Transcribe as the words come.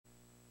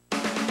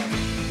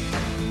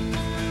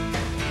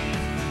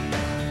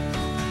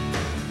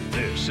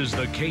This is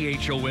the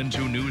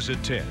KHON2 News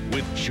at 10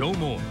 with Joe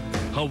Moore,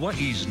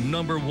 Hawaii's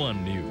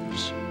 #1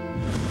 news.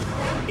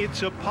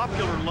 It's a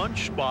popular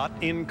lunch spot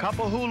in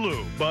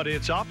Kapahulu, but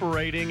it's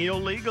operating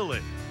illegally.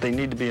 They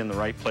need to be in the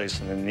right place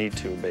and they need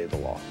to obey the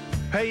law.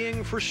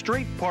 Paying for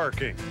street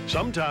parking.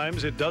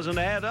 Sometimes it doesn't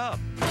add up.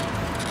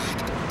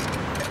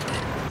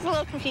 It's a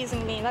little confusing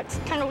to me. That's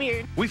kind of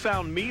weird. We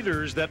found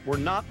meters that were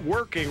not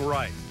working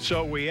right,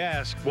 so we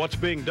asked what's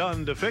being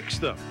done to fix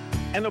them.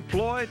 And a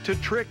ploy to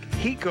trick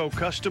HECO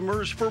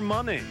customers for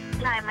money.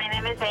 Hi, my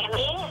name is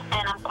Amy,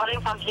 and I'm calling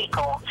from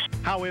HECO.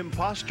 How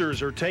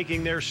imposters are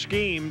taking their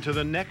scheme to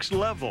the next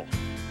level.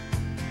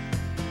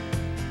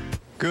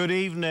 Good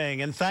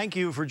evening, and thank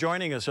you for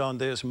joining us on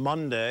this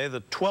Monday,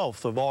 the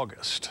 12th of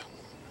August.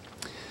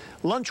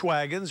 Lunch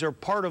wagons are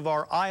part of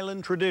our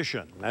island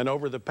tradition, and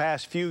over the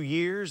past few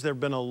years, there have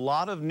been a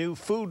lot of new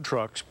food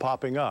trucks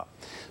popping up.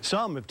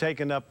 Some have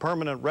taken up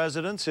permanent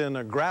residence in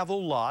a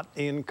gravel lot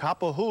in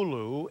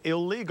Kapahulu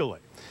illegally.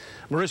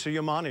 Marissa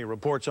Yamani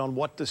reports on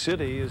what the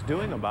city is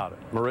doing about it.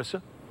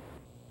 Marissa?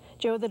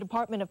 Joe, the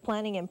Department of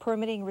Planning and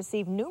Permitting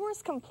received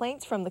numerous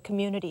complaints from the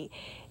community.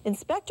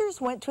 Inspectors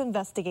went to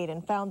investigate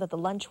and found that the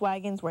lunch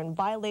wagons were in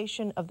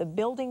violation of the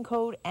building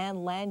code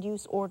and land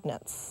use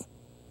ordinance.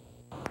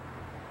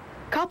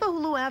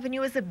 Kapahulu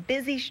Avenue is a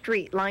busy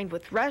street lined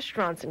with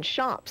restaurants and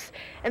shops,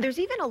 and there's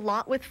even a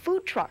lot with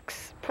food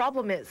trucks.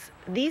 Problem is,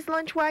 these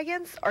lunch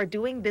wagons are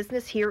doing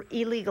business here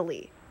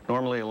illegally.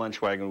 Normally a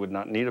lunch wagon would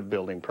not need a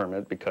building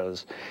permit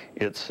because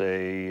it's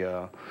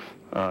a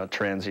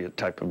transient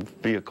type of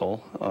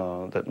vehicle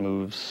that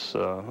moves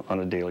on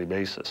a daily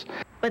basis.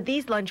 But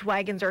these lunch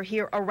wagons are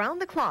here around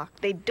the clock.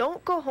 They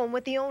don't go home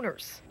with the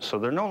owners. So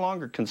they're no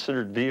longer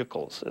considered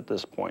vehicles at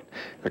this point.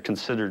 They're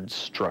considered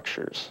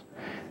structures,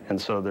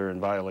 and so they're in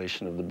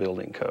violation of the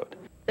building code.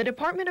 The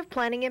Department of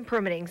Planning and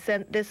Permitting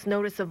sent this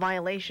notice of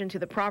violation to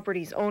the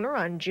property's owner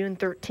on June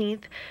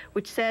 13th,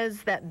 which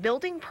says that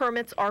building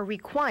permits are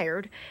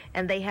required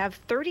and they have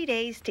 30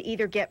 days to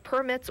either get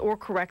permits or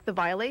correct the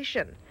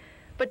violation.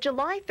 But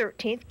July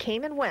 13th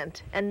came and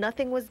went and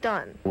nothing was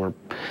done. We're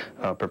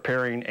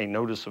preparing a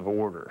notice of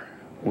order,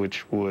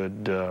 which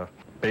would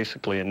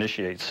basically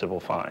initiate civil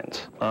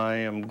fines. I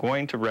am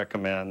going to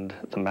recommend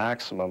the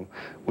maximum,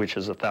 which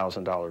is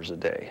 $1,000 a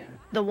day.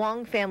 The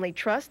Wong Family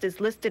Trust is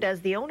listed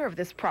as the owner of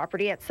this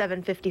property at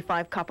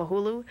 755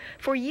 Kapahulu.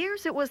 For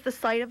years, it was the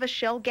site of a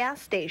Shell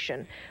gas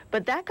station,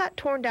 but that got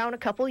torn down a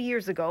couple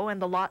years ago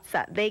and the lot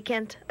sat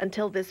vacant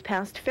until this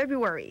past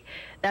February.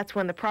 That's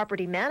when the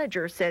property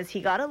manager says he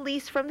got a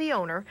lease from the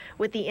owner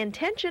with the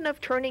intention of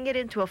turning it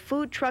into a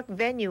food truck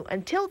venue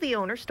until the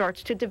owner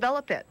starts to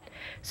develop it.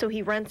 So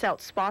he rents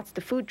out spots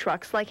to food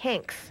trucks like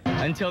Hank's.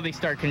 Until they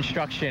start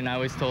construction, I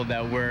was told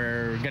that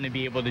we're going to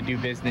be able to do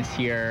business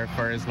here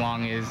for as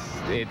long as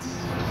it's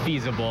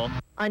feasible.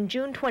 On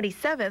June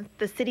 27th,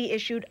 the city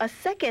issued a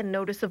second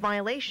notice of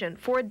violation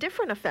for a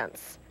different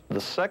offense. The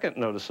second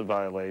notice of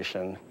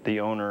violation, the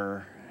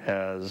owner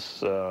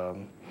has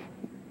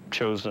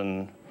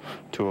chosen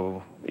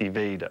to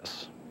evade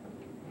us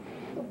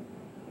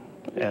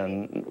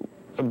and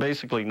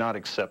basically not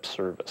accept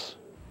service.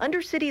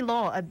 Under city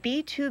law, a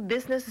B2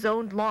 business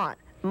zoned lot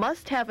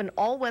must have an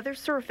all-weather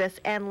surface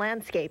and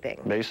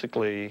landscaping.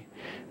 Basically,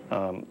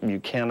 you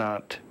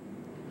cannot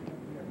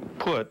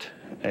put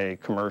a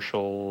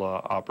commercial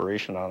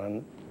operation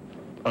on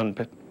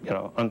an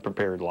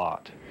unprepared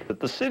lot. But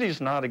the city's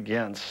not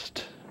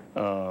against,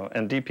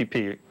 and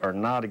DPP are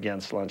not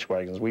against lunch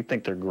wagons. We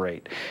think they're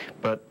great,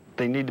 but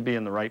they need to be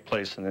in the right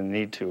place and they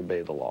need to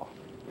obey the law.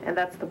 And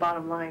that's the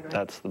bottom line, right?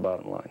 That's the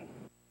bottom line.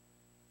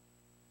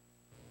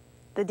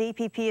 The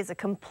DPP is a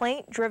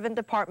complaint-driven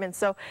department,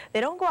 so they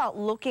don't go out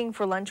looking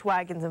for lunch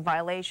wagons in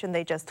violation.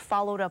 They just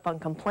followed up on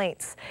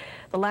complaints.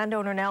 The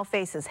landowner now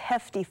faces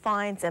hefty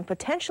fines and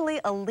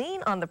potentially a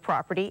lien on the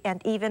property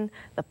and even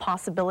the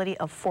possibility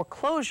of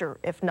foreclosure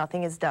if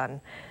nothing is done.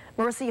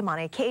 Marissa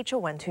Yamani,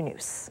 KHON2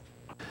 News.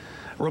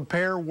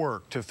 Repair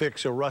work to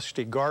fix a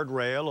rusty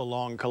guardrail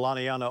along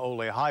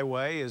Kalaniana-Ole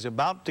Highway is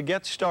about to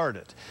get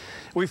started.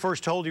 We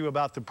first told you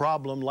about the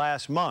problem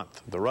last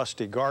month. The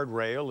rusty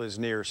guardrail is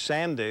near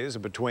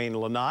Sandys between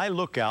Lanai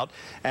Lookout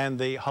and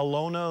the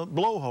Halona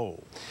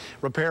Blowhole.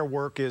 Repair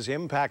work is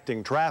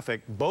impacting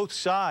traffic. Both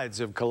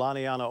sides of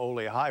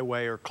Kalaniana-Ole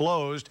Highway are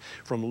closed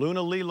from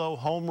Lunalilo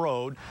Home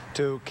Road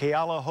to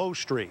Kealaho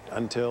Street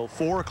until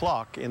 4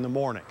 o'clock in the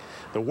morning.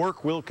 The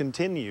work will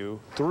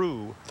continue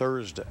through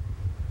Thursday.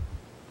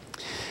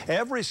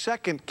 Every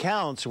second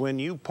counts when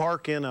you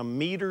park in a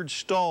metered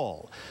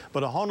stall.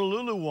 But a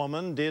Honolulu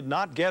woman did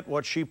not get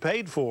what she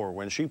paid for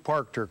when she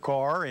parked her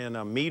car in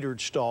a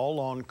metered stall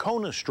on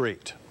Kona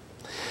Street.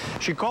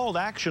 She called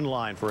Action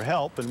Line for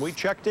help, and we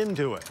checked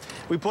into it.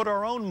 We put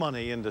our own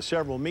money into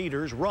several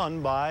meters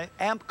run by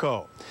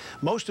AMPCO.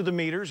 Most of the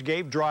meters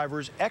gave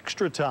drivers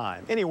extra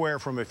time, anywhere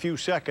from a few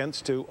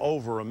seconds to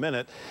over a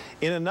minute.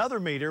 In another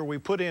meter, we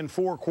put in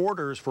 4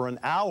 quarters for an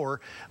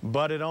hour,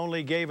 but it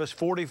only gave us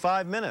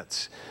 45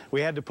 minutes.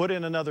 We had to put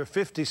in another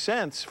 50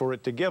 cents for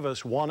it to give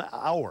us 1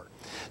 hour.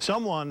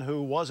 Someone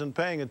who wasn't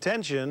paying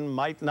attention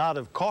might not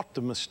have caught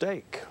the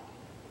mistake.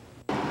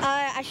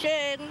 I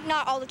should,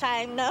 not all the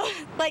time, no.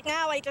 Like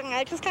now I didn't,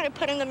 I just kind of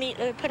put in the money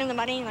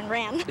and then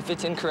ran. If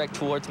it's incorrect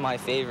towards my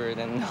favor,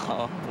 then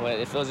no. But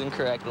if it was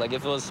incorrect, like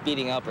if it was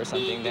speeding up or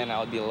something, then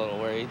I would be a little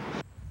worried.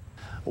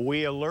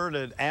 We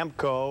alerted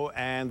AMPCO,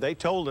 and they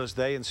told us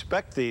they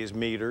inspect these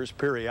meters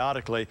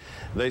periodically.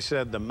 They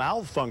said the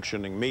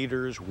malfunctioning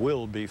meters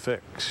will be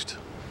fixed.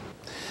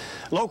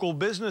 Local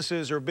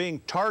businesses are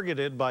being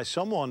targeted by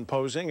someone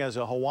posing as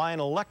a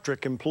Hawaiian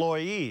Electric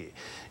employee.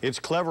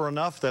 It's clever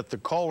enough that the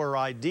caller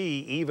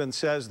ID even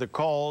says the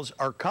calls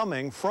are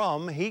coming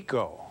from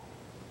HECO.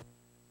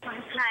 Hi, my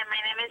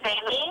name is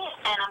Amy,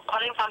 and I'm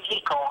calling from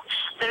HECO.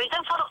 The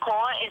reason for the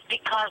call is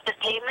because the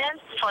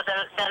payment for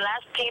the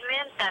last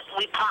payment that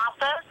we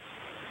processed,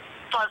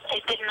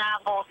 it did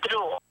not go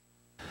through.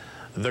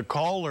 The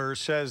caller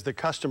says the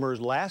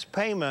customer's last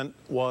payment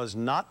was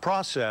not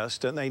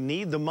processed and they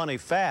need the money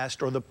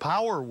fast or the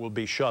power will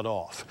be shut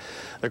off.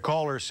 The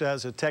caller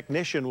says a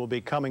technician will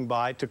be coming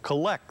by to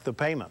collect the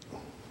payment.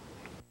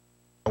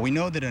 We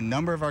know that a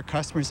number of our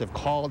customers have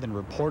called and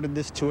reported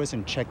this to us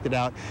and checked it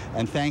out,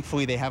 and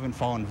thankfully they haven't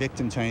fallen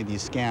victim to any of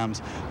these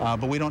scams,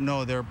 but we don't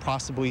know. There are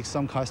possibly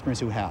some customers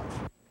who have.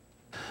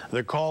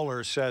 The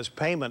caller says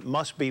payment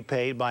must be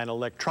paid by an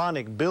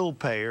electronic bill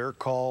payer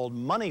called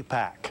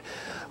MoneyPack.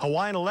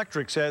 Hawaiian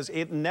Electric says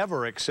it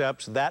never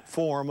accepts that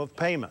form of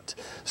payment.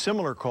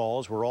 Similar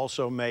calls were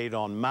also made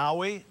on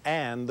Maui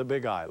and the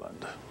Big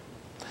Island.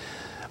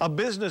 A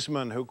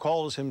businessman who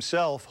calls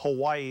himself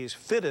Hawaii's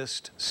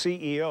fittest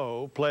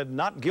CEO pled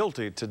not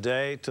guilty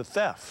today to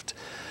theft.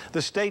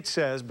 The state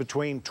says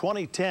between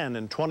 2010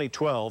 and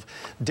 2012,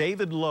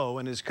 David Lowe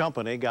and his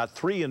company got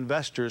 3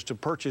 investors to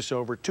purchase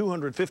over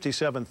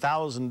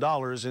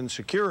 $257,000 in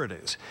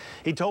securities.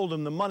 He told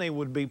them the money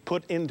would be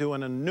put into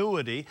an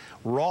annuity,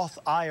 Roth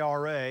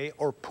IRA,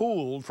 or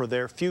pooled for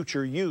their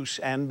future use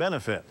and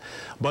benefit.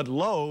 But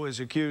Lowe is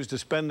accused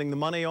of spending the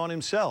money on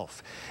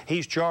himself.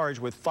 He's charged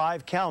with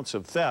 5 counts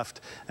of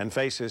theft and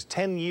faces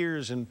 10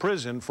 years in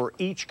prison for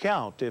each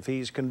count if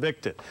he's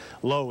convicted.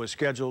 Lowe is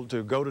scheduled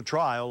to go to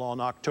trial on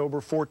October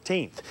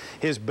 14th.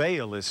 His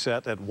bail is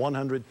set at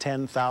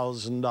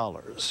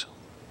 $110,000.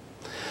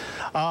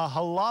 A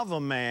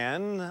Halava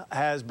man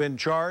has been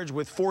charged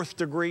with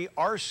 4th-degree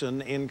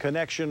arson in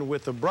connection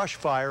with the brush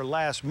fire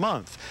last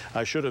month.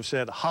 I should have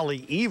said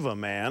Haleiwa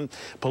man.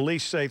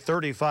 Police say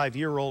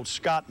 35-year-old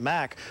Scott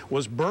Mack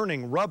was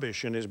burning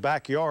rubbish in his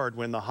backyard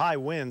when the high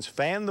winds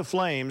fanned the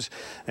flames,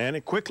 and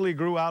it quickly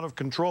grew out of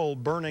control,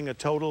 burning a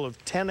total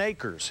of 10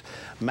 acres.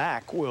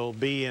 Mack will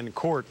be in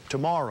court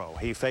tomorrow.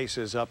 He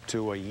faces up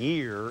to a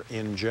year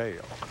in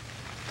jail.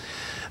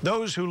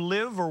 Those who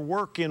live or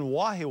work in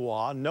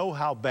Wahiawa know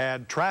how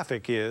bad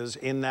traffic is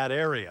in that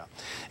area.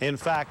 In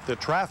fact, the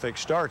traffic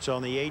starts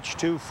on the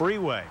H2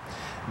 freeway.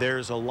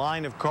 There's a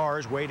line of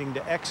cars waiting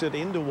to exit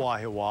into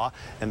Wahiawa,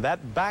 and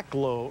that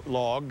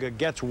backlog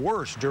gets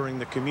worse during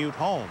the commute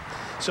home.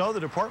 So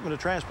the Department of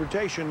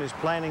Transportation is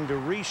planning to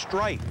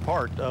restrike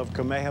part of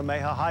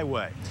Kamehameha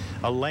Highway.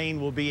 A lane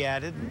will be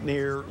added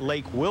near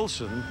Lake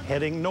Wilson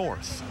heading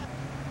north.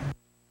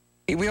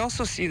 We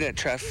also see that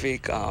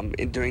traffic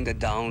during the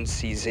down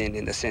season,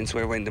 in the sense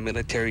where when the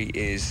military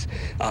is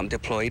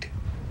deployed,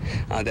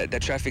 that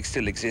traffic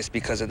still exists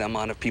because of the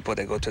amount of people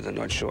that go to the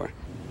North Shore.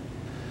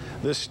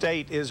 The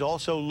state is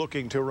also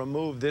looking to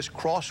remove this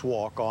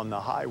crosswalk on the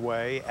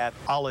highway at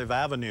Olive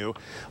Avenue,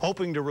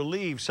 hoping to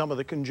relieve some of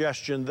the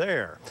congestion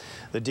there.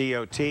 The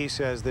DOT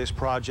says this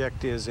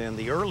project is in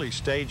the early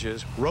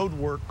stages. Road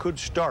work could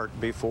start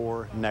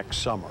before next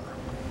summer.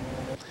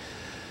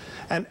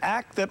 An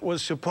act that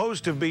was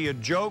supposed to be a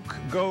joke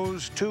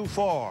goes too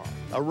far.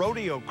 A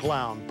rodeo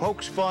clown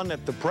pokes fun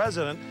at the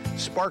president,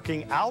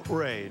 sparking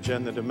outrage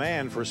and the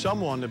demand for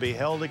someone to be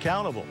held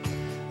accountable.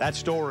 That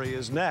story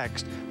is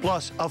next.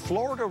 Plus, a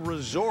Florida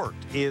resort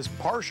is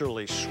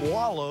partially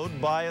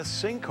swallowed by a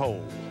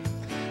sinkhole.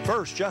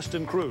 First,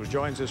 Justin Cruz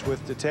joins us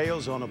with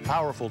details on a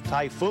powerful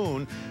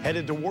typhoon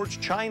headed towards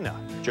China.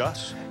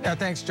 Just. Yeah,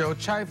 thanks, Joe.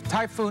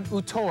 Typhoon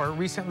Utor,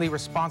 recently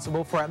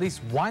responsible for at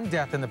least 1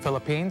 death in the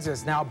Philippines,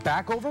 is now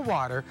back over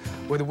water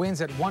with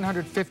winds at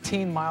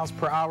 115 miles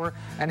per hour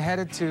and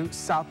headed to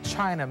South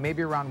China,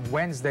 maybe around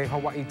Wednesday,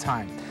 Hawaii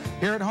time.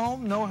 Here at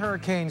home, no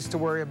hurricanes to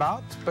worry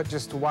about, but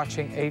just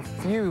watching a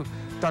few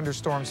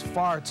thunderstorms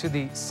far to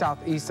the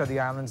southeast of the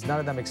islands. None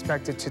of them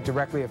expected to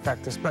directly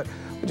affect us, but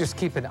we'll just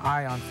keep an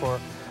eye on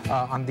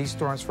these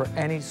storms for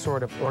any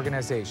sort of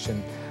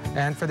organization.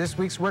 And for this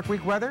week's Work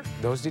Week weather,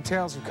 those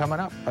details are coming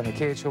up on the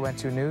KHON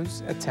 2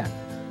 News at 10.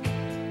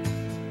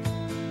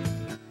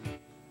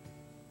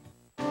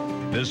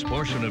 This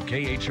portion of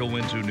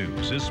KHON2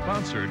 News is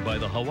sponsored by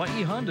the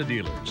Hawaii Honda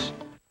dealers.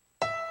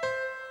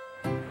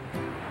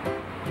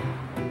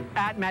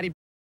 At Maddie.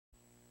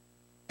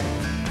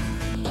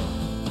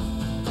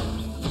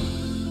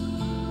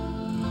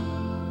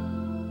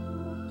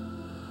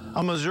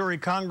 A Missouri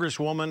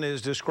congresswoman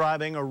is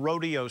describing a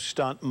rodeo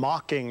stunt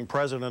mocking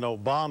President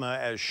Obama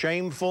as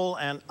shameful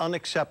and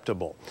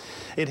unacceptable.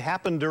 It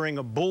happened during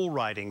a bull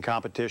riding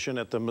competition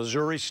at the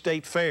Missouri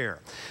State Fair.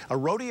 A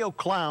rodeo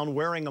clown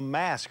wearing a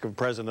mask of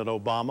President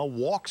Obama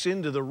walks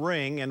into the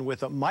ring and,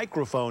 with a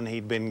microphone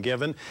he'd been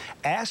given,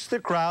 asked the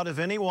crowd if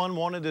anyone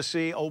wanted to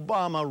see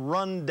Obama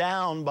run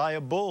down by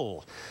a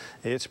bull.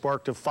 It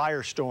sparked a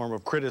firestorm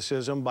of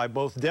criticism by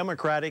both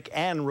Democratic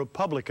and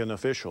Republican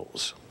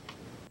officials.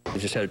 We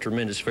just had a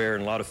tremendous fair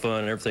and a lot of fun,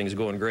 and everything's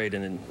going great,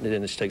 and then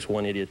it just takes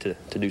one idiot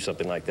to do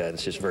something like that.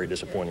 It's just very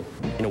disappointing.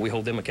 You know, we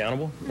hold them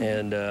accountable,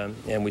 and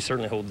we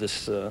certainly hold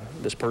this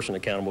person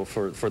accountable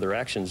for their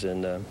actions,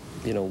 and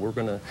you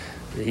know,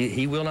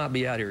 he will not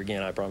be out here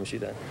again, I promise you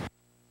that.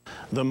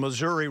 The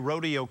Missouri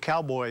Rodeo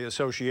Cowboy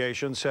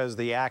Association says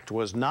the act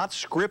was not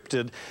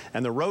scripted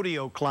and the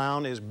rodeo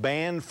clown is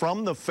banned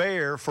from the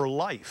fair for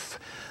life.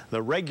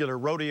 The regular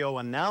rodeo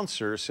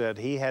announcer said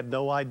he had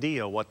no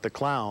idea what the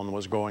clown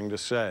was going to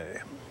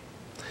say.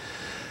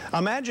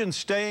 Imagine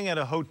staying at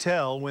a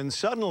hotel when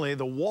suddenly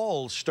the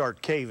walls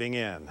start caving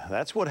in.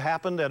 That's what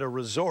happened at a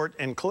resort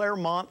in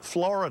Claremont,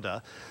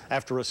 Florida,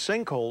 after a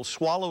sinkhole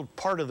swallowed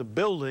part of the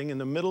building in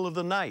the middle of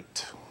the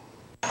night.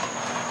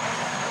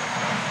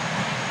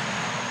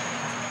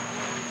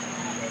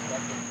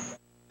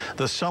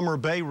 The Summer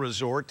Bay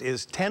Resort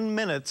is 10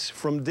 minutes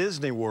from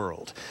Disney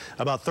World.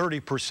 About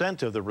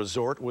 30% of the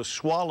resort was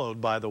swallowed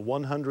by the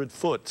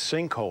 100-foot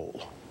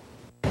sinkhole.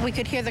 We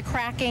could hear the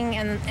cracking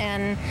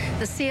and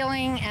the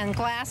ceiling and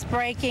glass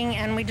breaking,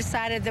 and we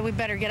decided that we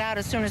better get out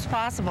as soon as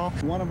possible.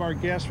 One of our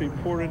guests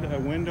reported a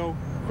window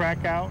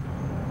crack out.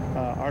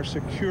 Our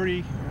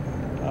security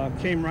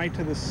came right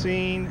to the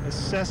scene,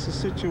 assessed the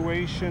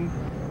situation,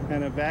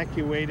 and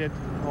evacuated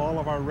all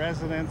of our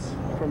residents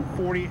from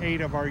 48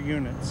 of our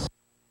units.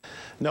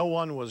 No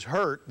one was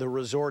hurt. The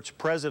resort's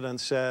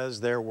president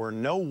says there were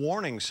no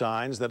warning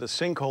signs that a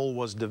sinkhole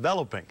was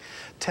developing.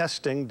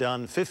 Testing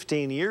done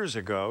 15 years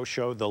ago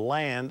showed the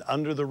land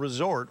under the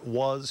resort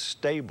was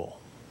stable.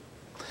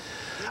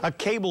 A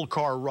cable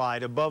car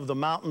ride above the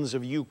mountains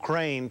of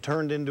Ukraine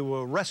turned into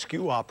a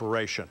rescue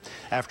operation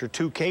after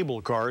 2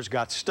 cable cars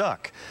got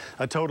stuck.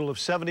 A total of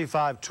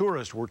 75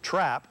 tourists were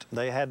trapped.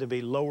 They had to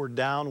be lowered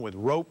down with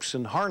ropes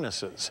and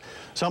harnesses.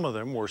 Some of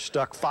them were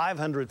stuck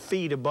 500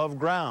 feet above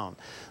ground.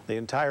 The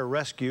entire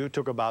rescue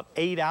took about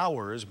 8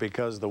 hours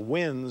because the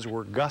winds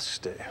were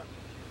gusty.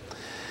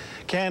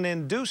 Can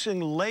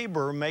inducing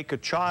labor make a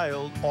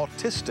child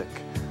autistic?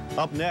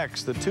 Up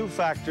next, the 2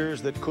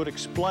 factors that could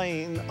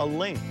explain a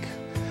link.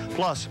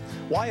 Plus,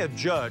 why a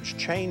judge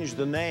changed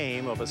the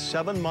name of a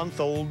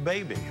 7-month-old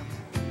baby.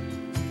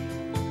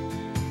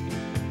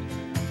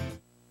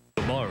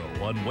 Tomorrow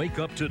on Wake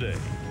Up Today.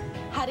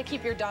 How to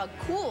keep your dog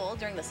cool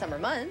during the summer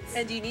months.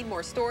 And do you need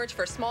more storage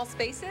for small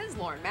spaces?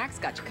 Lauren Mack's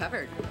got you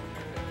covered.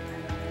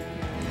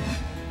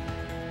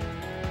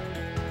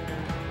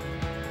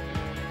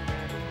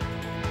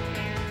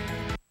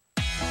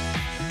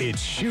 It's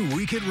Shoe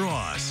Week at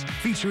Ross,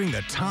 featuring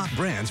the top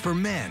brands for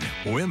men,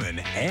 women,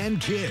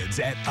 and kids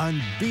at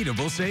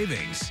unbeatable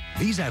savings.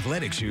 These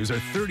athletic shoes are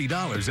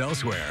 $30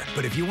 elsewhere,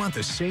 but if you want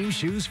the same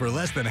shoes for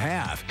less than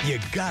half, you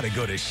gotta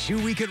go to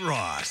Shoe Week at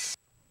Ross.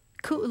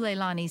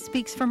 Ku'ulelani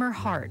speaks from her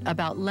heart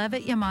about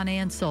Levitt, Yamane,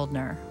 and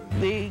Soldner.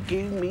 They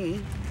gave me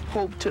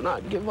hope to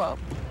not give up.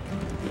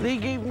 They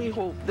gave me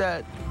hope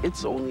that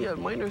it's only a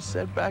minor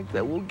setback,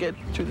 that we'll get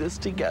through this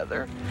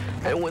together.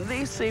 And when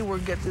they say we're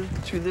getting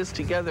through this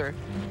together,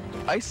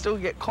 I still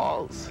get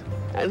calls.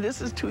 And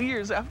this is 2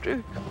 years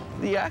after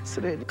the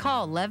accident.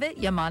 Call Levitt,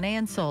 Yamane,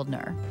 and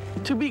Soldner.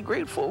 To be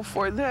grateful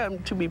for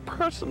them, to be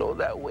personal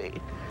that way,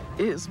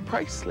 is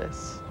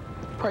priceless.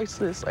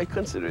 Priceless. I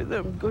consider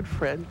them good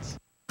friends.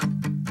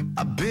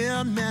 I've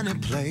been many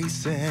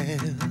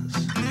places,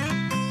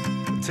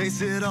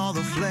 tasted all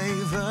the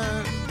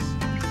flavors.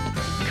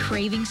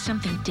 Craving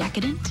something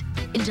decadent?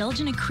 Indulge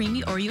in a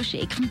creamy Oreo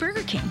shake from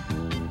Burger King.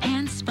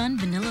 Hand-spun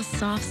vanilla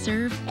soft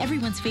serve,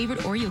 everyone's favorite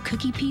Oreo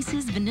cookie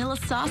pieces, vanilla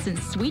sauce, and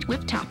sweet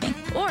whipped topping.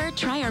 Or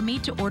try our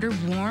made-to-order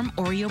warm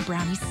Oreo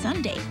brownie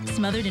sundae,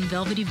 smothered in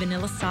velvety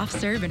vanilla soft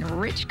serve and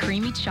rich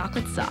creamy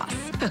chocolate sauce.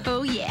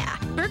 Oh yeah,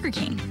 Burger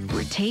King,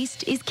 where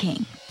taste is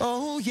king.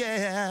 Oh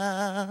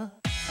yeah.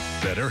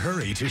 Better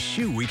hurry to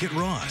Shoe Week at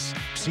Ross.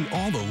 See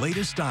all the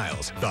latest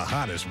styles, the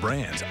hottest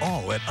brands,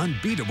 all at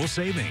unbeatable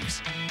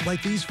savings.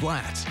 Like these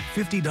flats,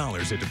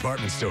 $50 at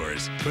department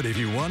stores. But if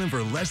you want them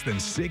for less than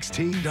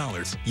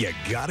 $16, you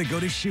gotta go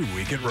to Shoe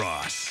Week at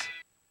Ross.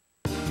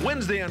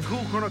 Wednesday on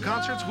Cool Corner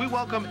Concerts, we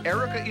welcome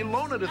Erica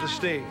Ilona to the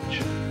stage.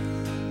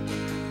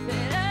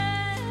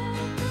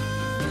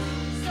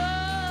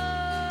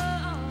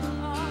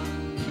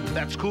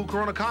 That's Cool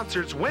Corona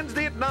Concerts,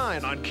 Wednesday at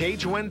 9 on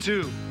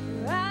KHON2.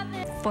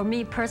 For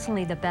me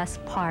personally, the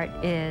best part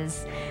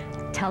is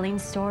telling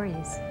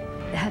stories.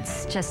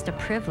 That's just a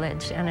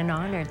privilege and an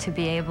honor to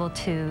be able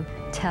to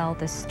tell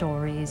the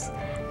stories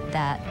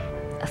that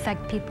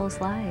affect people's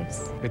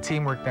lives. The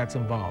teamwork that's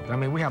involved. I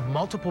mean, we have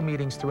multiple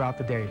meetings throughout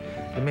the day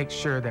to make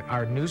sure that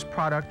our news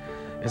product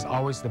is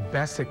always the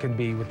best it can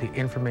be with the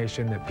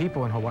information that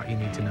people in Hawaii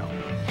need to know.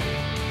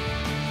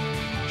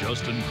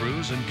 Justin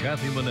Cruz and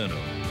Kathy Maneno,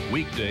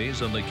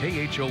 weekdays on the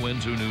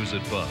KHON 2 News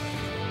at 5.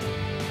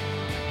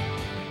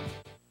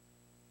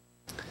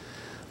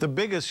 The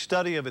biggest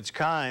study of its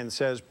kind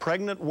says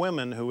pregnant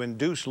women who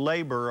induce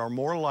labor are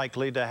more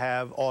likely to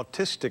have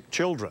autistic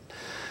children.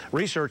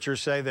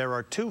 Researchers say there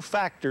are 2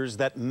 factors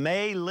that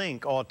may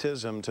link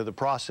autism to the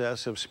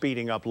process of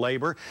speeding up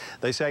labor.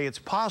 They say it's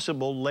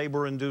possible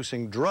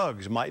labor-inducing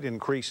drugs might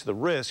increase the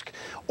risk,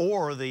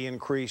 or the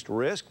increased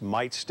risk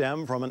might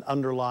stem from an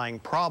underlying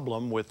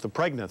problem with the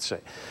pregnancy.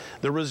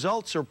 The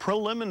results are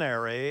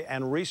preliminary,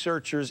 and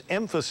researchers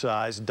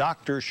emphasize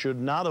doctors should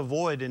not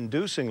avoid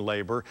inducing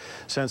labor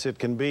since it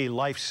can be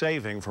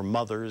life-saving for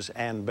mothers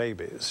and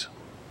babies.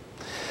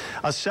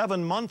 A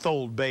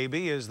 7-month-old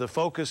baby is the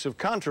focus of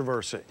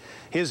controversy.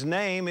 His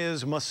name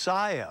is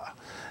Messiah,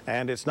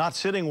 and it's not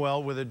sitting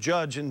well with a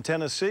judge in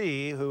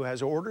Tennessee who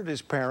has ordered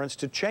his parents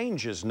to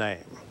change his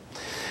name.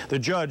 The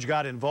judge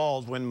got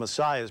involved when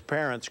Messiah's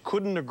parents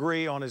couldn't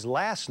agree on his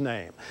last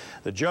name.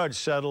 The judge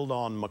settled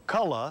on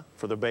McCullough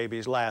for the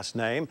baby's last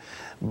name,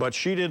 but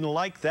she didn't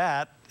like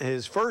that.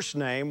 His first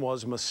name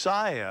was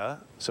Messiah,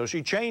 so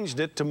she changed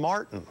it to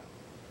Martin.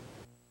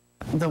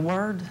 The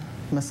word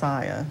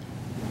Messiah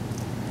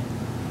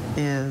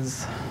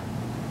is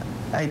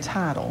a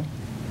title,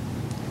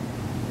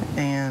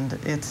 and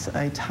it's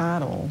a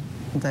title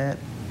that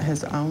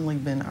has only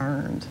been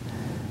earned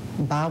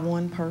by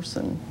one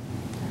person,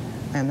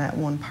 and that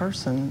one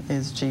person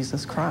is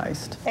Jesus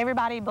Christ.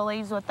 Everybody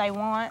believes what they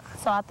want,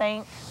 so I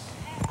think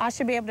I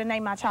should be able to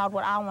name my child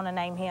what I want to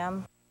name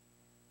him.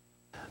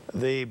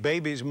 The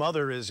baby's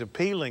mother is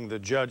appealing the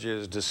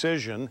judge's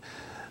decision.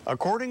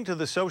 According to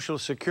the Social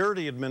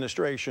Security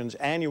Administration's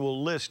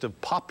annual list of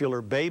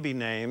popular baby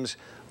names,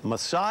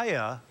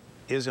 Messiah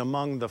is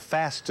among the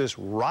fastest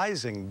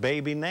rising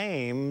baby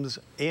names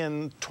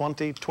in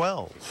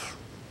 2012.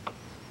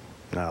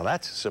 Now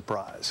that's a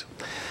surprise.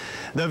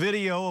 The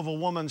video of a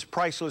woman's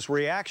priceless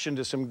reaction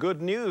to some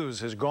good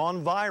news has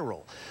gone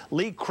viral.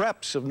 Lee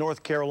Krebs of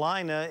North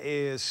Carolina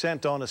is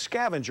sent on a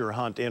scavenger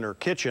hunt in her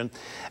kitchen.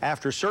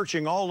 After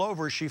searching all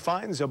over, she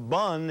finds a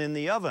bun in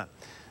the oven.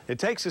 It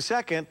takes a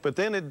second, but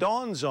then it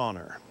dawns on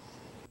her.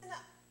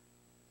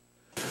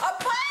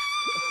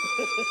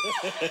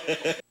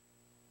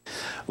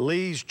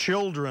 Lee's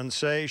children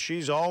say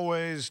she's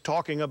always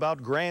talking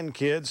about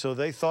grandkids, so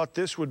they thought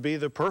this would be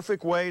the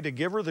perfect way to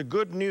give her the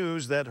good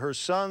news that her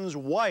son's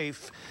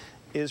wife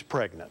is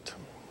pregnant.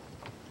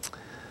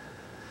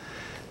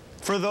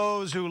 For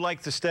those who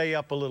like to stay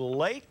up a little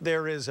late,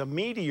 there is a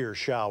meteor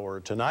shower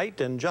tonight,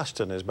 and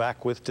Justin is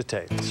back with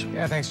details.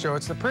 Yeah, thanks, Joe.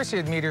 It's the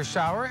Perseid meteor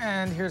shower,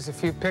 and here's a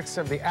few pics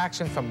of the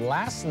action from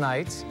last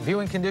night.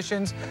 Viewing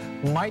conditions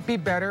might be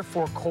better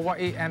for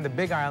Kauai and the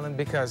Big Island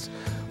because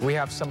we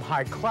have some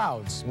high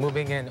clouds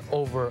moving in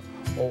over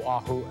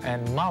Oahu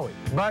and Maui.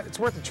 But it's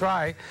worth a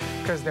try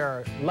because there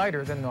are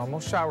lighter than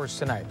normal showers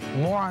tonight.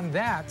 More on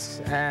that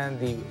and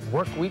the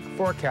work week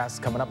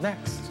forecast coming up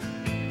next.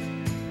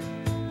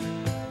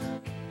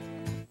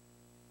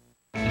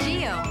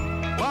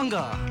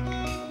 Bunga.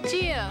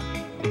 Geo.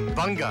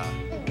 Bunga.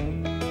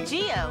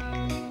 Geo.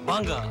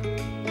 Bunga.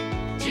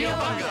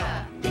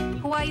 GeoBunga.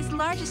 Hawaii's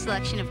largest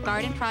selection of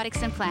garden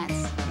products and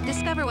plants.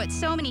 Discover what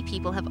so many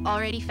people have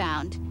already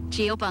found.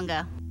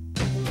 GeoBunga.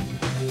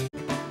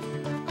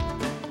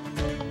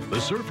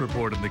 The Surf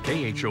Report in the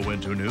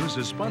KHON 2 News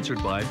is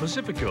sponsored by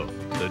Pacifico.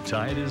 The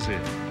tide is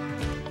in.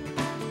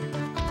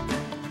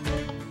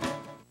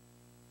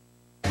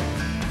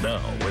 Now,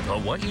 with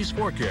Hawaii's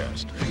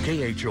forecast,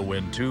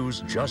 KHON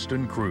 2's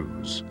Justin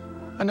Cruz.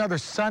 Another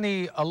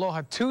sunny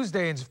Aloha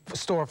Tuesday in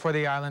store for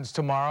the islands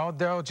tomorrow.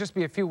 There'll just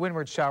be a few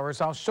windward showers.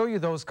 I'll show you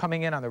those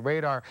coming in on the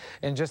radar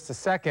in just a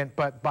second,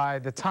 but by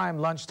the time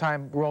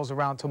lunchtime rolls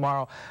around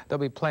tomorrow, there'll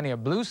be plenty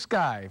of blue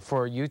sky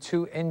for you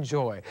to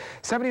enjoy.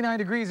 79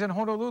 degrees in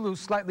Honolulu,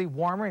 slightly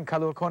warmer in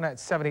Kaluakona at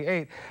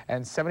 78,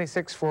 and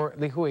 76 for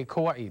Lihue,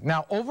 Kauai.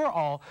 Now,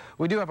 overall,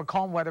 we do have a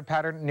calm weather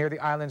pattern near the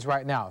islands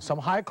right now. Some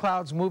high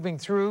clouds moving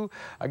through,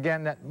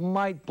 again, that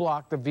might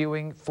block the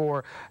viewing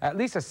for at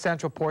least a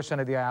central portion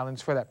of the islands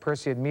for that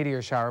Perseid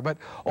meteor shower. But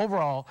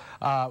overall,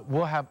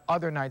 we'll have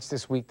other nights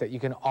this week that you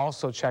can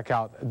also check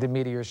out the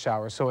meteor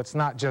shower. So it's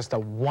not just a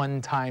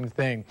one-time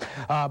thing.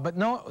 But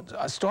no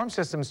storm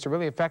systems to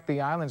really affect the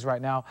islands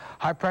right now.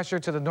 High pressure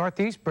to the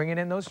northeast, bringing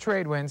in those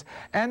trade winds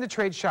and the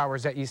trade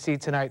showers that you see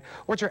tonight,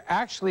 which are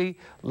actually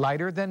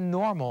lighter than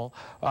normal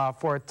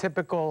for a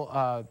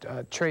typical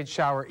trade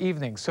shower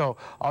evening. So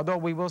although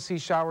we will see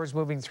showers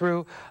moving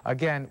through,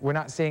 again, we're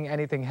not seeing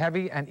anything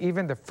heavy, and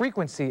even the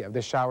frequency of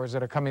the showers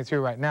that are coming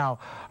through right now now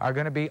are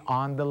going to be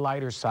on the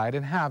lighter side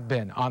and have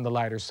been on the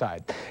lighter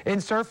side. In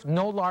surf,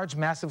 no large,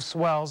 massive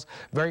swells.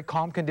 Very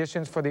calm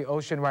conditions for the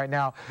ocean right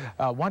now.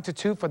 1 to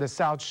 2 for the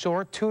south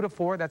shore, 2 to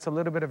 4. That's a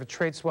little bit of a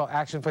trade swell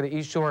action for the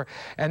east shore.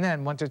 And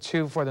then 1 to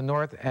 2 for the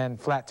north and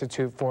flat to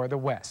 2 for the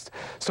west.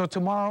 So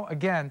tomorrow,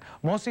 again,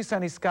 mostly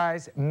sunny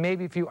skies,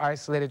 maybe a few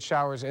isolated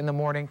showers in the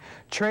morning.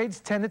 Trades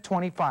 10 to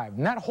 25.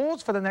 And that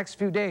holds for the next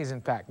few days,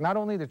 in fact. Not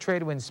only the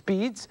trade wind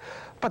speeds,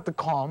 but the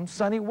calm,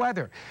 sunny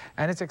weather.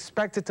 And it's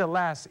expected to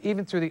last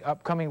even through the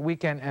upcoming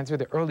weekend and through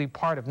the early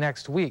part of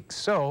next week.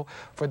 So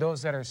for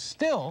those that are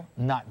still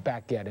not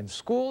back yet in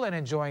school and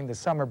enjoying the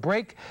summer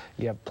break,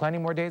 you have plenty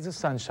more days of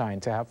sunshine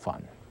to have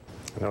fun.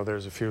 I know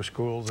there's a few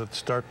schools that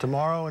start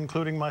tomorrow,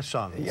 including my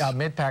son's. Yeah,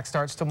 Mid-Pac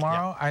starts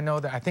tomorrow. Yeah. I know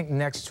that I think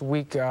next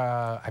week,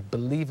 I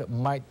believe it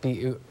might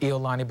be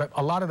Iolani, but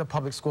a lot of the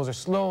public schools are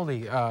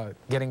slowly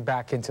getting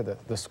back into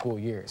the school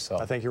year. So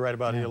I think you're right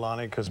about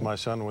Iolani, because my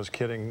son was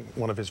kidding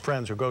one of his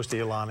friends who goes to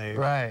Iolani.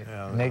 Right,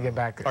 and they get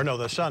back. Or no,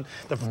 the son,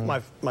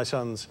 my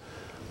son's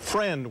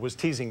friend was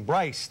teasing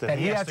Bryce that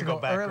he has to go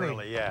back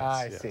early. Yes,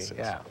 I see,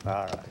 yeah.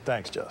 All right,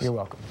 thanks, Justin. You're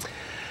welcome.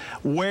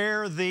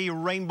 Where the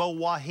Rainbow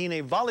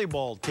Wahine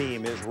volleyball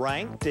team is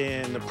ranked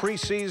in the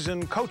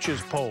preseason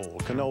coaches poll.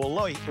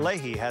 Kanoa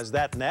Leahy has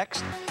that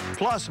next.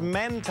 Plus,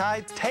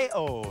 Manti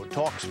Te'o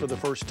talks for the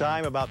first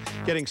time about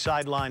getting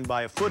sidelined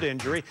by a foot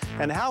injury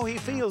and how he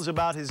feels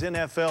about his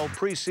NFL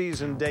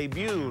preseason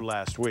debut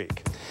last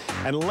week.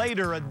 And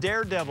later, a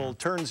daredevil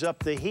turns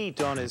up the heat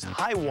on his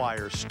high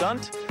wire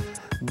stunt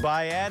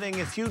by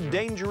adding a few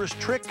dangerous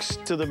tricks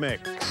to the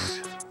mix.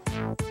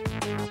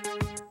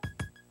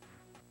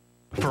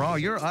 For all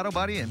your auto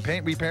body and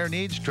paint repair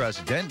needs,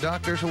 trust Dent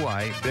Doctors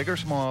Hawaii. Big or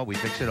small, we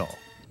fix it all.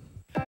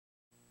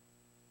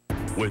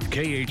 With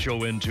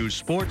KHON2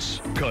 Sports,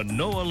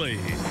 Kanoa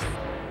Leahy.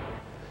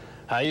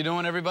 How you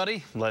doing,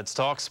 everybody? Let's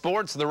talk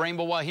sports. The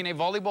Rainbow Wahine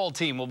volleyball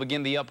team will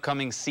begin the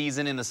upcoming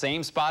season in the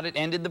same spot it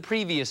ended the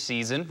previous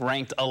season,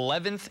 ranked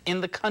 11th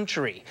in the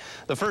country.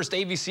 The first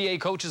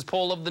AVCA coaches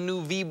poll of the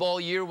new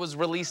V-ball year was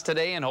released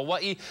today, and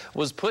Hawaii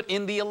was put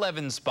in the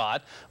 11th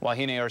spot.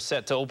 Wahine are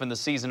set to open the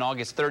season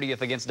August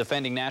 30th against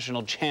defending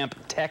national champ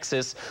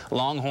Texas.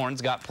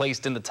 Longhorns got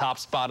placed in the top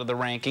spot of the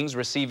rankings,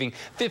 receiving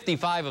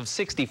 55 of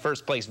 60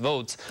 first-place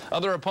votes.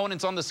 Other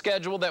opponents on the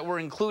schedule that were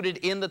included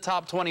in the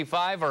top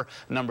 25 are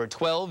number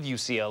 12,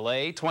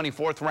 UCLA,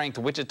 24th ranked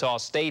Wichita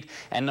State,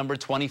 and number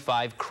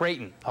 25,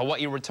 Creighton.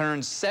 Hawaii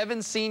returns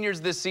 7 seniors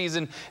this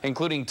season,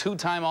 including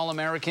 2-time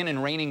All-American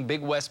and reigning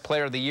Big West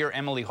Player of the Year,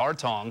 Emily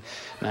Hartong.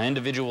 Now,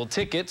 individual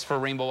tickets for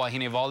Rainbow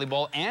Wahine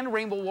volleyball and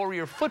Rainbow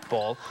Warrior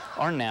football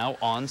are now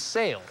on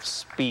sale.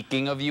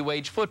 Speaking of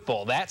UH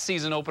football, that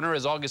season opener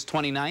is August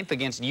 29th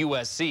against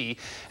USC.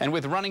 And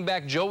with running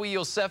back Joey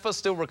Josefa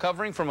still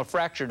recovering from a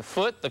fractured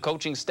foot, the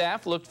coaching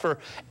staff looked for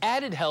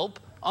added help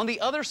on the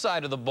other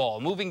side of the ball,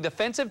 moving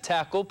defensive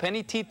tackle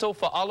Penitito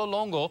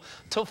Fa'alolongo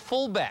to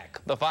fullback.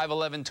 The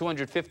 5'11",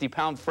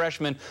 250-pound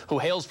freshman, who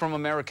hails from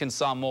American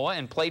Samoa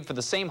and played for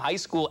the same high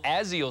school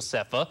as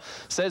Josefa,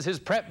 says his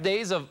prep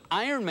days of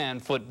Ironman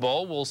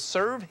football will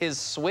serve his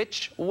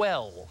switch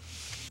well.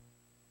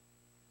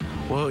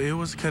 Well, it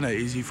was kind of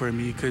easy for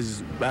me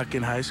because back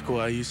in high school,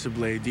 I used to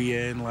play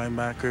DN,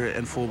 linebacker,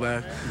 and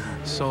fullback.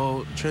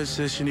 So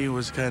transitioning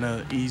was kind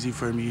of easy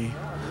for me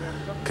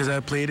because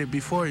I played it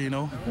before, you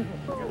know.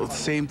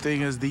 Same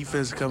thing as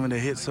defense coming to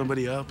hit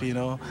somebody up, you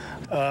know.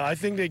 I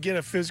think they get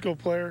a physical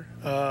player.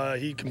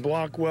 He can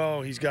block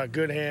well. He's got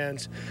good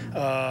hands.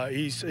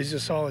 He's a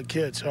solid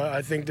kid. So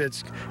I think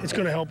it's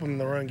going to help him in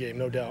the run game,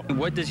 no doubt.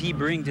 What does he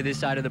bring to this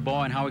side of the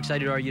ball, and how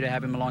excited are you to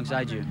have him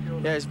alongside you?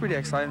 Yeah, it's pretty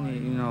exciting.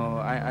 You know,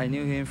 I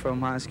knew him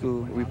from high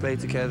school. We played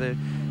together,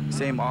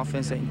 same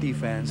offense and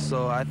defense.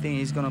 So I think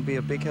he's going to be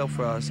a big help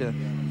for us. Yeah,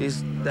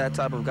 he's that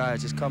type of guy.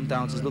 Just come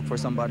down, just look for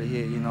somebody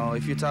here. You know,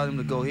 if you tell him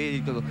to go here,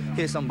 he could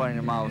hit somebody in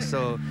the mouth.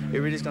 So it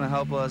really is going to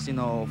help us, you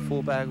know,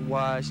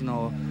 fullback-wise, you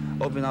know,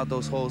 open out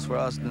those holes for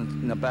us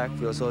in the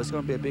backfield. So it's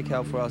going to be a big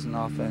help for us in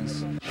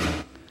offense.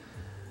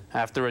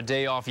 After a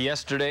day off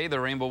yesterday, the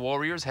Rainbow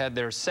Warriors had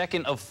their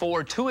second of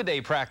 4 two-a-day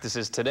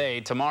practices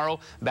today. Tomorrow,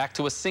 back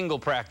to a single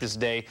practice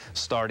day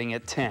starting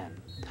at 10.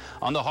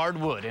 On the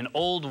hardwood, an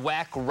old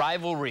WAC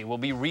rivalry will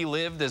be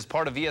relived as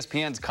part of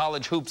ESPN's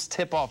College Hoops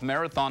Tip-Off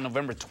Marathon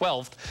November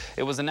 12th.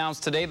 It was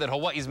announced today that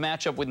Hawaii's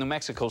matchup with New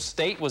Mexico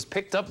State was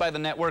picked up by the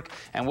network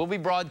and will be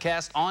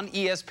broadcast on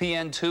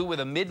ESPN2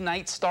 with a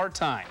midnight start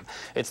time.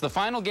 It's the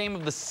final game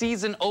of the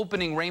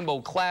season-opening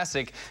Rainbow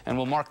Classic and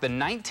will mark the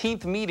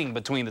 19th meeting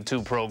between the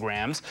two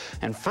programs.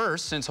 And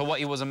first, since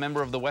Hawaii was a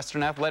member of the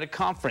Western Athletic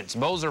Conference,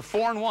 Bows are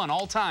 4-1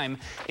 all-time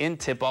in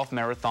tip-off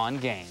marathon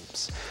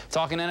games.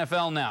 Talking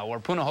NFL now, where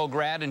Punahou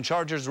grad and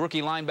Chargers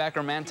rookie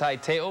linebacker Manti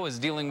Te'o is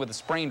dealing with a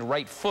sprained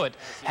right foot.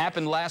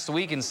 Happened last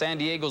week in San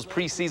Diego's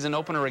preseason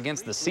opener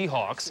against the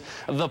Seahawks.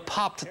 The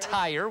popped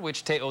tire,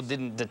 which Te'o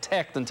didn't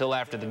detect until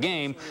after the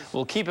game,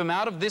 will keep him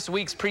out of this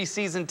week's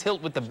preseason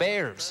tilt with the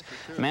Bears.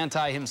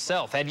 Manti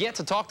himself had yet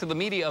to talk to the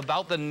media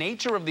about the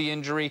nature of the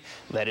injury.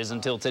 That is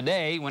until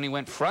today, when he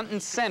went front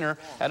and center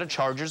at a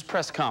Chargers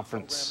press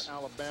conference.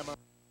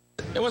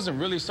 It wasn't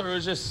really sore. It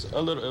was just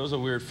a little. It was a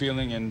weird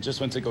feeling, and just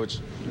went to go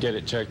get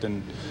it checked,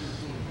 and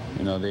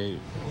you know they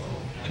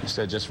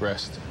said just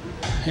rest.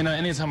 You know,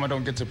 anytime I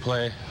don't get to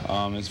play,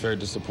 it's very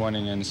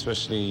disappointing, and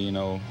especially you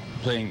know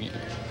playing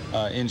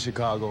in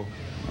Chicago,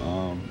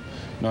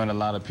 knowing a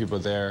lot of people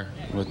there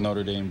with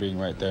Notre Dame being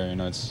right there. You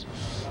know, it's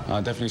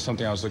definitely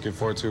something I was looking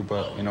forward to,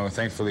 but you know,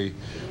 thankfully,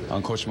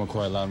 Coach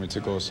McCoy allowed me to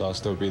go, so I'll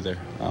still be there.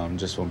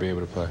 Just won't be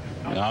able to play.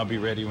 You know, I'll be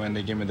ready when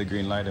they give me the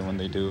green light, and when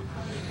they do,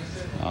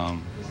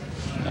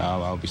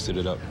 I'll be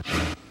suited up.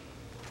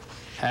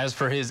 As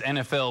for his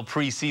NFL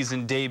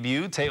preseason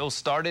debut, Teo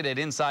started at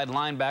inside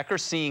linebacker,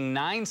 seeing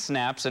 9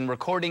 snaps and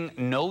recording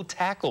no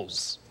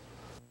tackles.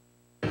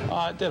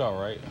 I did all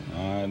right.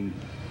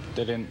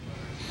 Didn't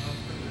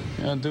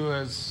do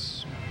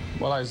as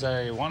well as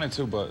I wanted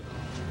to, but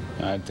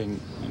I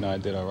think I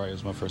did all right. It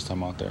was my first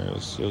time out there. It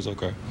was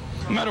okay.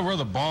 No matter where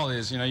the ball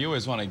is, you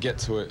always want to get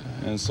to it,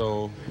 and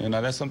so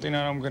that's something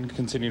that I'm going to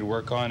continue to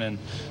work on. And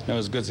it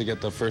was good to get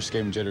the first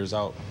game jitters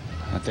out.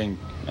 I think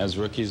as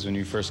rookies, when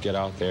you first get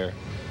out there,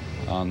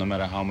 no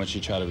matter how much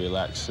you try to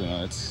relax,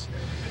 it's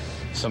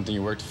something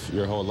you worked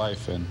your whole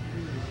life, and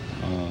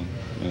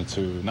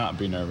to not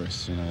be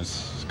nervous,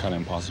 it's kind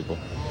of impossible.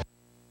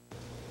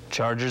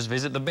 Chargers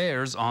visit the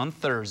Bears on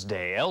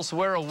Thursday.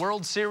 Elsewhere, a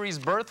World Series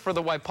berth for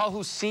the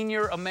Waipahu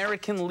Senior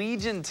American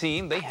Legion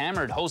team. They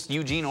hammered host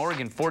Eugene,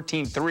 Oregon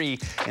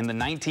 14-3 in the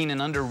 19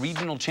 and under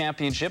regional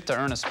championship to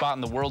earn a spot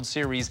in the World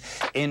Series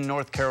in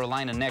North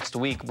Carolina next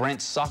week.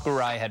 Brent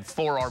Sakurai had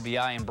 4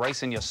 RBI and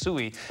Bryson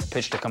Yasui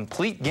pitched a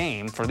complete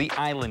game for the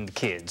Island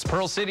Kids.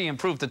 Pearl City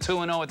improved to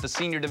 2-0 at the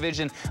Senior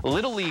Division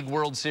Little League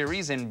World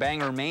Series in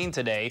Bangor, Maine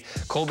today.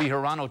 Colby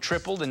Hirano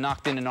tripled and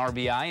knocked in an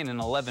RBI in an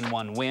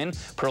 11-1 win.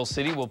 Pearl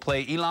City will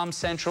play Elam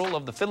Central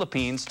of the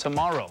Philippines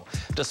tomorrow.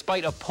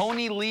 Despite a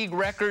Pony League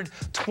record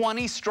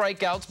 20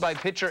 strikeouts by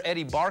pitcher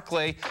Eddie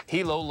Barclay,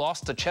 Hilo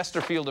lost to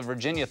Chesterfield of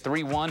Virginia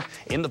 3-1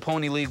 in the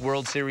Pony League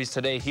World Series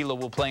today. Hilo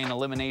will play an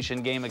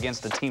elimination game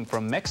against a team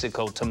from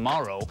Mexico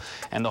tomorrow.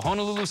 And the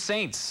Honolulu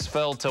Saints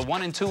fell to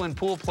 1-2 in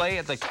pool play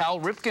at the Cal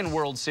Ripken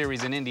World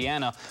Series in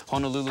Indiana.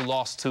 Honolulu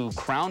lost to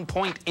Crown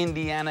Point,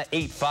 Indiana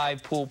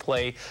 8-5. Pool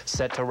play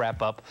set to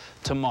wrap up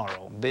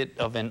tomorrow. Bit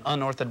of an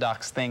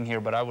unorthodox thing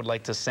here, but I would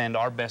like to send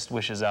our best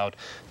wishes out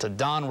to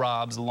Don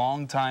Robbs,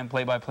 longtime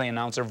play-by-play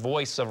announcer,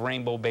 voice of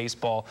Rainbow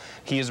Baseball.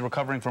 He is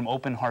recovering from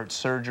open heart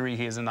surgery.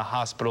 He is in the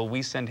hospital.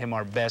 We send him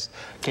our best.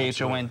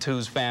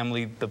 KHON2's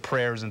family, the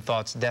prayers and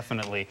thoughts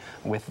definitely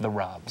with the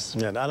Robbs.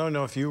 Yeah, and I don't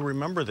know if you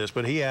remember this,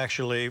 but he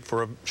actually,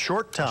 for a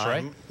short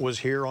time, was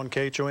here on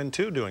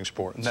KHON2 doing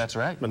sports. That's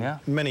right, yeah.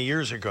 Many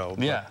years ago.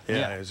 Yeah,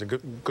 yeah. He's a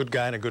good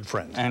guy and a good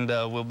friend. And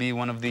will be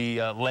one of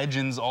the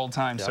legends all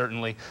time,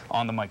 certainly,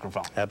 on the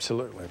microphone.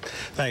 Absolutely.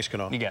 Thanks,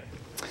 KHON. You get it.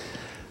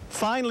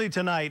 Finally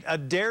tonight, a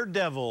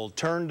daredevil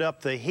turned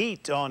up the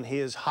heat on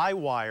his high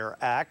wire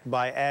act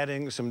by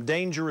adding some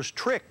dangerous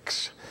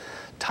tricks.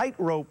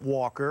 Tightrope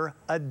walker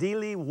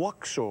Adili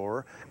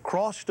Wuxor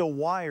crossed a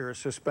wire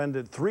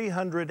suspended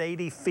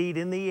 380 feet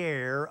in the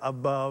air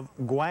above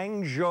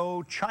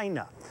Guangzhou,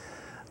 China.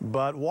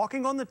 But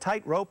walking on the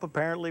tightrope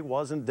apparently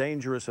wasn't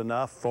dangerous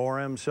enough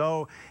for him,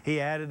 so he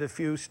added a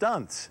few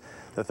stunts.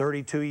 The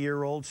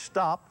 32-year-old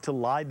stopped to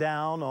lie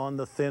down on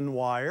the thin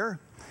wire.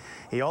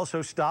 He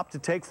also stopped to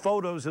take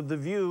photos of the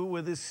view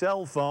with his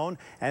cell phone,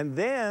 and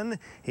then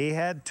he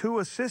had 2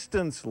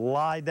 assistants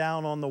lie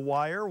down on the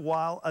wire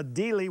while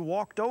Adili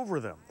walked over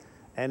them.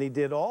 And he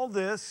did all of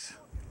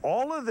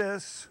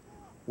this,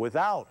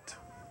 without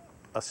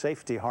a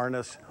safety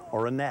harness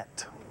or a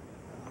net.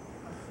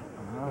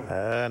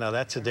 Now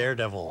that's a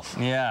daredevil.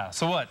 Yeah,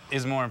 so what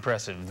is more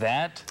impressive,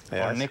 that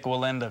or Nick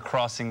Wallenda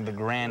crossing the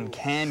Grand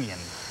Canyon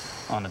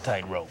on a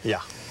tightrope?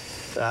 Yeah.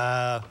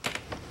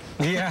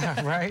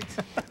 Yeah, right?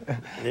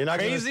 You're not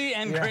crazy.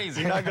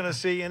 You're not going to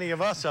see any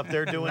of us up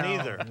there doing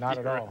either. Not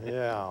at all.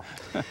 Yeah.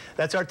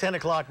 That's our 10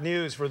 o'clock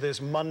news for this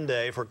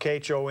Monday. For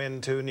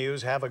KHON2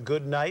 News, have a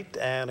good night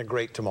and a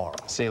great tomorrow.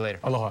 See you later.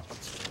 Aloha.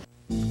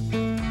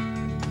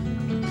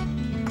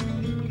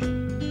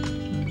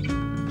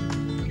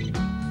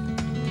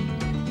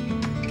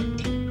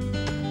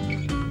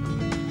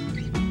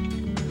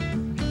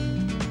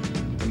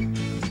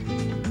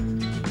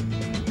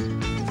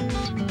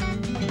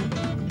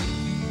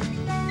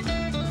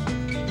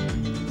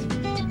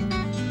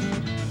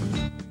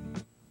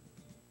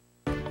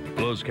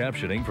 Closed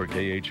captioning for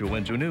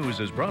KHON2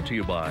 News is brought to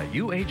you by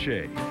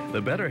UHA,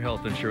 the better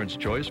health insurance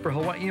choice for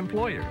Hawaii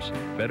employers.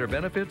 Better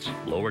benefits,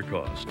 lower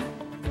cost.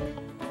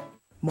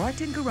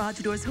 Martin Garage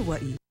Doors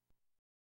Hawaii,